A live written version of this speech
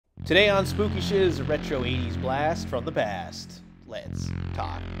Today on Spooky Shiz, a retro 80s blast from the past. Let's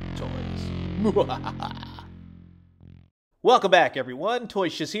talk toys. Welcome back, everyone. Toy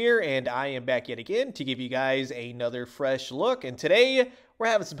Shiz here, and I am back yet again to give you guys another fresh look. And today, we're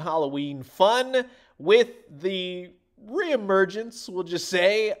having some Halloween fun with the reemergence, we'll just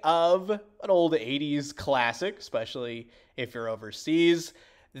say, of an old 80s classic, especially if you're overseas.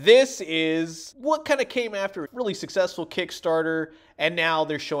 This is what kind of came after a really successful Kickstarter, and now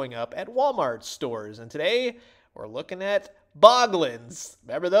they're showing up at Walmart stores. And today, we're looking at Boglins.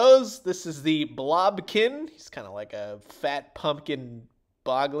 Remember those? This is the BLOBKIN. He's kind of like a fat pumpkin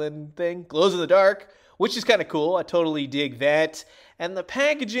boglin thing. Glows in the dark, which is kind of cool. I totally dig that. And the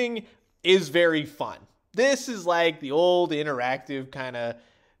packaging is very fun. This is like the old interactive kind of,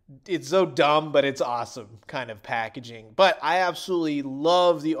 it's so dumb, but it's awesome kind of packaging. But I absolutely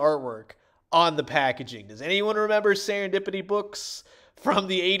love the artwork on the packaging. Does anyone remember Serendipity books from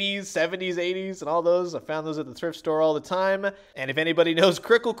the 80s, 70s, 80s, and all those? I found those at the thrift store all the time. And if anybody knows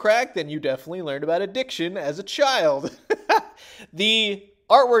Crickle Crack, then you definitely learned about addiction as a child. The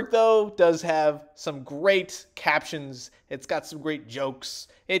artwork, though, does have some great captions. It's got some great jokes.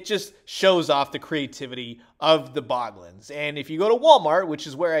 It just shows off the creativity of the Boglins. And if you go to Walmart, which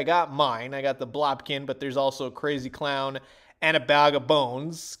is where I got mine, I got the BLOBKIN, but there's also a Crazy Clown and a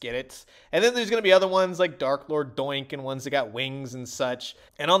BOG-O-BONES, get it? And then there's going to be other ones like Dark Lord Doink and ones that got wings and such.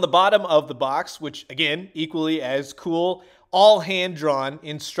 And on the bottom of the box, which again, equally as cool, all hand-drawn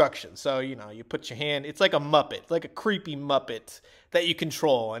instructions. So, you know, you put your hand, it's like a Muppet, like a creepy Muppet that you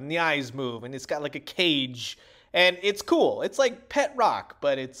control, and the eyes move, and it's got like a cage, and it's cool. It's like Pet Rock,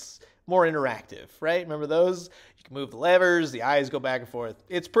 but it's more interactive, right? Remember those? You can move the levers, the eyes go back and forth.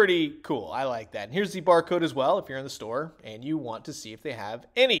 It's pretty cool. I like that. And here's the barcode as well if you're in the store and you want to see if they have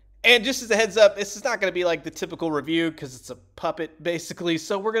any. And just as a heads up, this is not going to be like the typical review because it's a puppet, basically.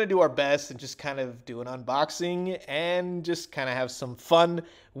 So we're going to do our best and just kind of do an unboxing and just kind of have some fun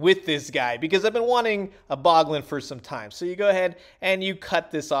with this guy because I've been wanting a Boglin for some time. So you go ahead and you cut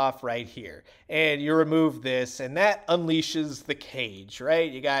this off right here and you remove this and that unleashes the cage,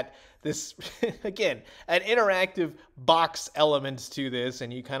 right? You got this, again, an interactive box element to this,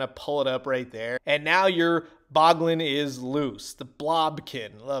 and you kind of pull it up right there. And now your Boglin is loose. The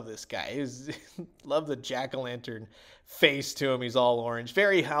BLOBKIN. Love this guy. Love the jack-o'-lantern face to him. He's all orange.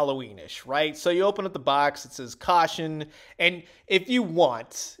 Very Halloweenish, right? So you open up the box. It says caution. And if you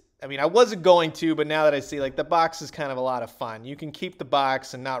want, I mean, I wasn't going to, but now that I see, like, the box is kind of a lot of fun. You can keep the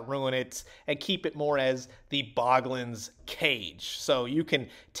box and not ruin it and keep it more as the Boglin's cage. So you can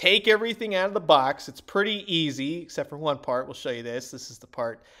take everything out of the box. It's pretty easy, except for one part. We'll show you this. This is the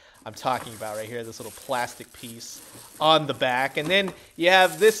part I'm talking about right here, this little plastic piece on the back. And then you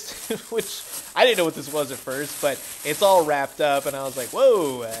have this, which I didn't know what this was at first, but it's all wrapped up. And I was like,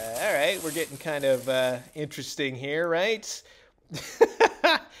 whoa, all right, we're getting kind of interesting here, right?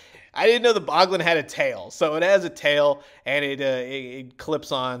 I didn't know the Boglin had a tail. So it has a tail, and it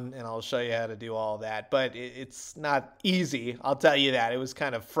clips on, and I'll show you how to do all that. But it's not easy, I'll tell you that. It was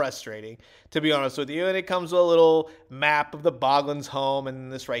kind of frustrating, to be honest with you. And it comes with a little map of the Boglin's home,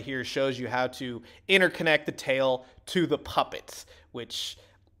 and this right here shows you how to interconnect the tail to the puppet, which,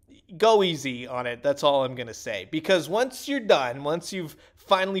 go easy on it. That's all I'm going to say. Because once you're done, once you've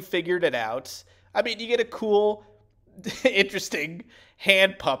finally figured it out, I mean, you get a cool, interesting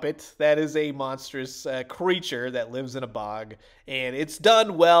hand puppet that is a monstrous creature that lives in a bog, and it's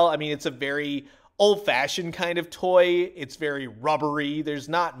done well. I mean, it's a very old-fashioned kind of toy. It's very rubbery. There's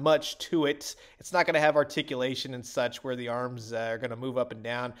not much to it. It's not going to have articulation and such where the arms are going to move up and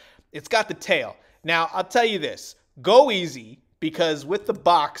down. It's got the tail. Now, I'll tell you this. Go easy, because with the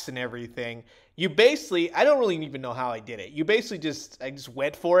box and everything, you basically, I don't really even know how I did it. You basically I just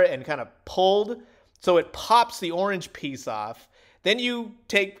went for it and kind of pulled, so it pops the orange piece off. Then you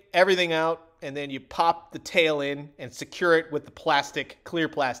take everything out, and then you pop the tail in and secure it with the plastic, clear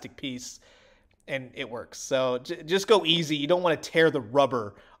plastic piece, and it works. So just go easy. You don't want to tear the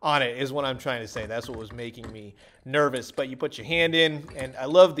rubber on it is what I'm trying to say. That's what was making me nervous. But you put your hand in, and I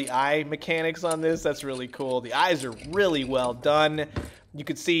love the eye mechanics on this. That's really cool. The eyes are really well done. You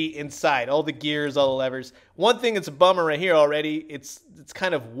can see inside all the gears, all the levers. One thing that's a bummer right here already, it's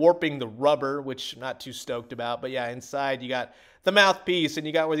kind of warping the rubber, which I'm not too stoked about. But yeah, inside you got the mouthpiece, and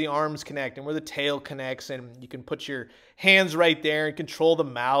you got where the arms connect and where the tail connects, and you can put your hands right there and control the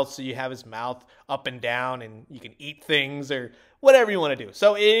mouth, so you have his mouth up and down, and you can eat things or whatever you want to do.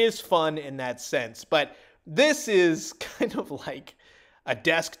 So it is fun in that sense. But this is kind of like a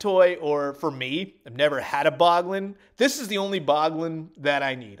desk toy, or for me, I've never had a Boglin. This is the only Boglin that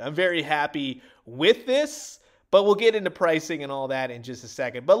I need. I'm very happy with this, But we'll get into pricing and all that in just a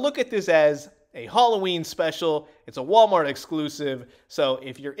second. But look at this as a Halloween special. It's a Walmart exclusive. So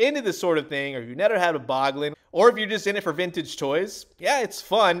if you're into this sort of thing, or if you've never had a Boglin, or if you're just in it for vintage toys, yeah, it's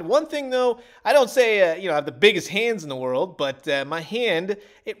fun. One thing though, I don't say, I have the biggest hands in the world, but my hand,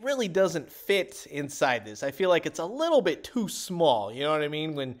 it really doesn't fit inside this. I feel like it's a little bit too small, you know what I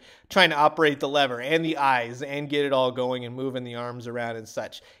mean? When trying to operate the lever and the eyes and get it all going and moving the arms around and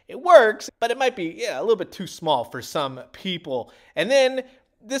such. It works, but it might be, a little bit too small for some people. And then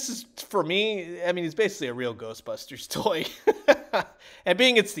this is, for me, I mean, it's basically a real Ghostbusters toy. And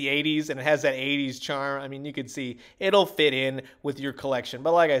being it's the 80s and it has that 80s charm, I mean, you can see it'll fit in with your collection.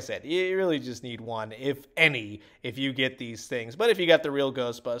 But like I said, you really just need one, if any, if you get these things. But if you got the real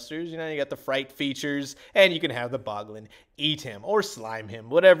Ghostbusters, you got the fright features, and you can have the Boglin eat him or slime him,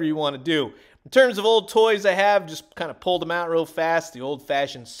 whatever you want to do. In terms of old toys I have, just kind of pulled them out real fast. The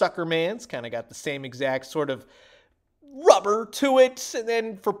old-fashioned Suckerman's kind of got the same exact sort of rubber to it. And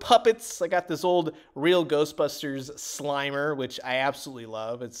then for puppets, I got this old real Ghostbusters Slimer, which I absolutely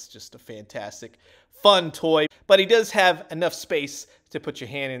love. It's just a fantastic, fun toy. But he does have enough space to put your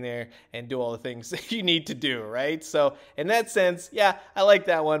hand in there and do all the things that you need to do, right? So in that sense, yeah, I like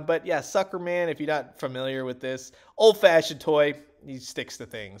that one. But yeah, Suckerman, if you're not familiar with this, old-fashioned toy, he sticks to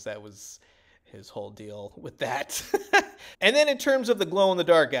things. That was his whole deal with that. And then in terms of the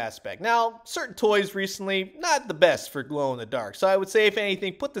glow-in-the-dark aspect. Now, certain toys recently, not the best for glow-in-the-dark. So I would say, if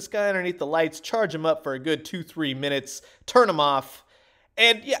anything, put this guy underneath the lights, charge him up for a good 2-3 minutes, turn him off.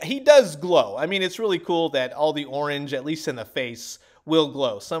 And yeah, he does glow. I mean, it's really cool that all the orange, at least in the face, will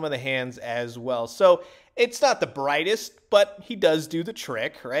glow. Some of the hands as well. So it's not the brightest, but he does do the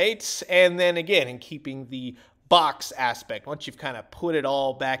trick, right? And then again, in keeping the box aspect, once you've kind of put it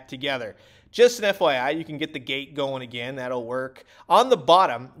all back together. Just an FYI, you can get the gate going again. That'll work. On the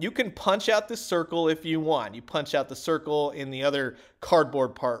bottom, you can punch out the circle if you want. You punch out the circle in the other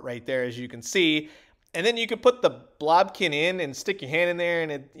cardboard part right there, as you can see. And then you can put the BLOBKIN in and stick your hand in there,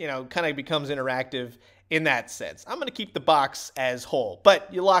 and it, kind of becomes interactive in that sense. I'm going to keep the box as whole,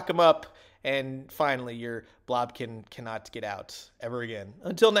 but you lock them up, and finally your BLOBKIN cannot get out ever again.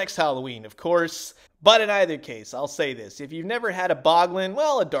 Until next Halloween, of course. But in either case, I'll say this. If you've never had a Boglin,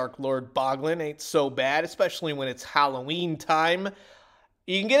 well, a Dark Lord Boglin ain't so bad, especially when it's Halloween time.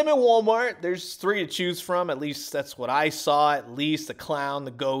 You can get them at Walmart. There's 3 to choose from. At least that's what I saw. At least the clown,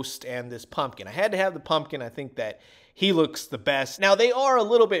 the ghost, and this pumpkin. I had to have the pumpkin. I think that he looks the best. Now, they are a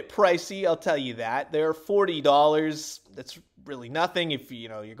little bit pricey, I'll tell you that. They're $40. That's really nothing if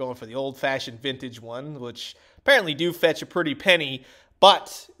you're going for the old-fashioned vintage one, which apparently do fetch a pretty penny.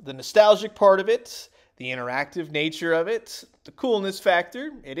 But the nostalgic part of it, the interactive nature of it, the coolness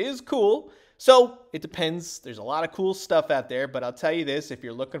factor, it is cool. So it depends. There's a lot of cool stuff out there, but I'll tell you this, if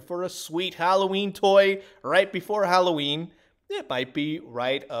you're looking for a sweet Halloween toy right before Halloween, it might be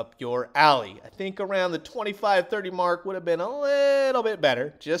right up your alley. I think around the 25-30 mark would have been a little bit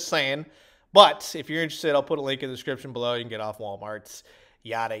better, just saying. But if you're interested, I'll put a link in the description below. You can get off Walmart's.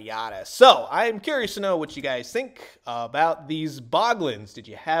 Yada, yada. So, I'm curious to know what you guys think about these Boglins. Did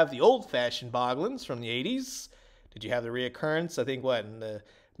you have the old-fashioned Boglins from the 80s? Did you have the reoccurrence, I think, in the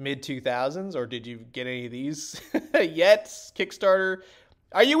mid-2000s? Or did you get any of these yet? Kickstarter?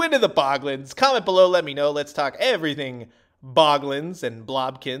 Are you into the Boglins? Comment below, let me know. Let's talk everything Boglins and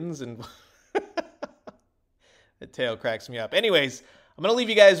BLOBKINs. And the tail cracks me up. Anyways, I'm going to leave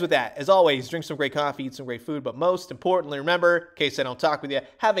you guys with that. As always, drink some great coffee, eat some great food, but most importantly, remember, in case I don't talk with you,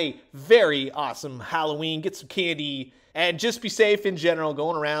 have a very awesome Halloween, get some candy, and just be safe in general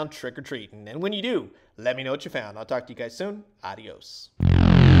going around trick-or-treating. And when you do, let me know what you found. I'll talk to you guys soon. Adios.